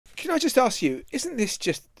can I just ask you, isn't this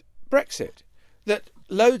just Brexit? That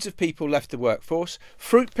loads of people left the workforce,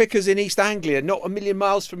 fruit pickers in East Anglia, not a million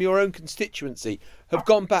miles from your own constituency, have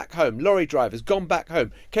gone back home, lorry drivers gone back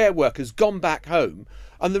home, care workers gone back home.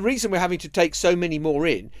 And the reason we're having to take so many more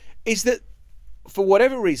in is that, for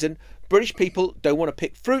whatever reason, British people don't want to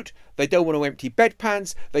pick fruit, they don't want to empty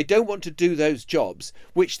bedpans, they don't want to do those jobs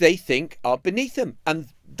which they think are beneath them. And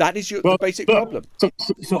that is the basic problem.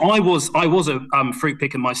 So I was a fruit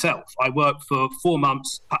picker myself. I worked for 4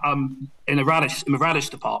 months in a radish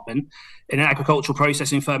department in an agricultural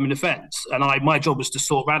processing firm in the Fens, and my job was to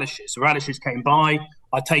sort radishes. The radishes came by,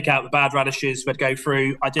 I'd take out the bad radishes, they'd go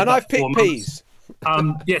through. I did. And I've picked peas.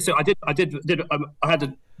 Yeah, so I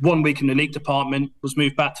had 1 week in the leek department, was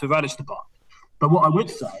moved back to the radish department. But what I would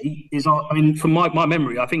say is, from my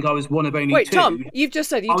memory, I think I was one of only two. Wait, Tom, you've just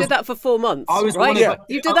said you did that for 4 months, right?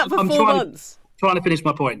 You did that for 4 months. Trying to finish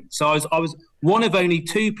my point. So I was one of only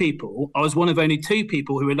two people. I was one of only 2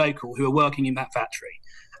 people who were local who were working in that factory.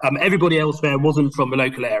 Everybody else there wasn't from the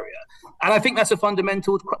local area, and I think that's a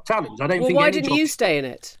fundamental challenge. I don't think. Why didn't you stay in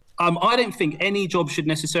it? I don't think any job should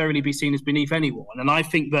necessarily be seen as beneath anyone. And I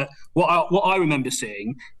think that what I remember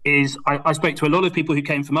seeing is I spoke to a lot of people who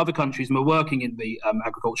came from other countries and were working in the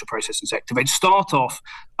agricultural processing sector. They'd start off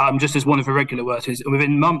just as one of the regular workers, and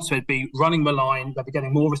within months they'd be running the line, they'd be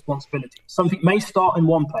getting more responsibility. Something may start in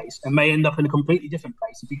one place and may end up in a completely different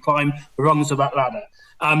place if you climb the rungs of that ladder.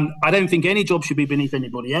 I don't think any job should be beneath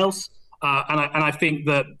anybody else. And I think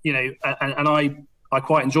that, I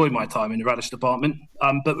quite enjoyed my time in the radish department,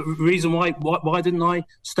 but the reason why didn't I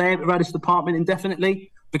stay at the radish department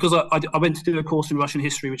indefinitely? Because I went to do a course in Russian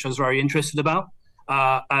history, which I was very interested about,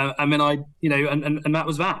 and then and that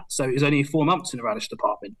was that. So it was only 4 months in the radish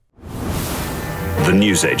department. The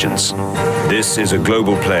Newsagents. This is a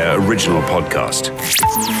Global Player original podcast.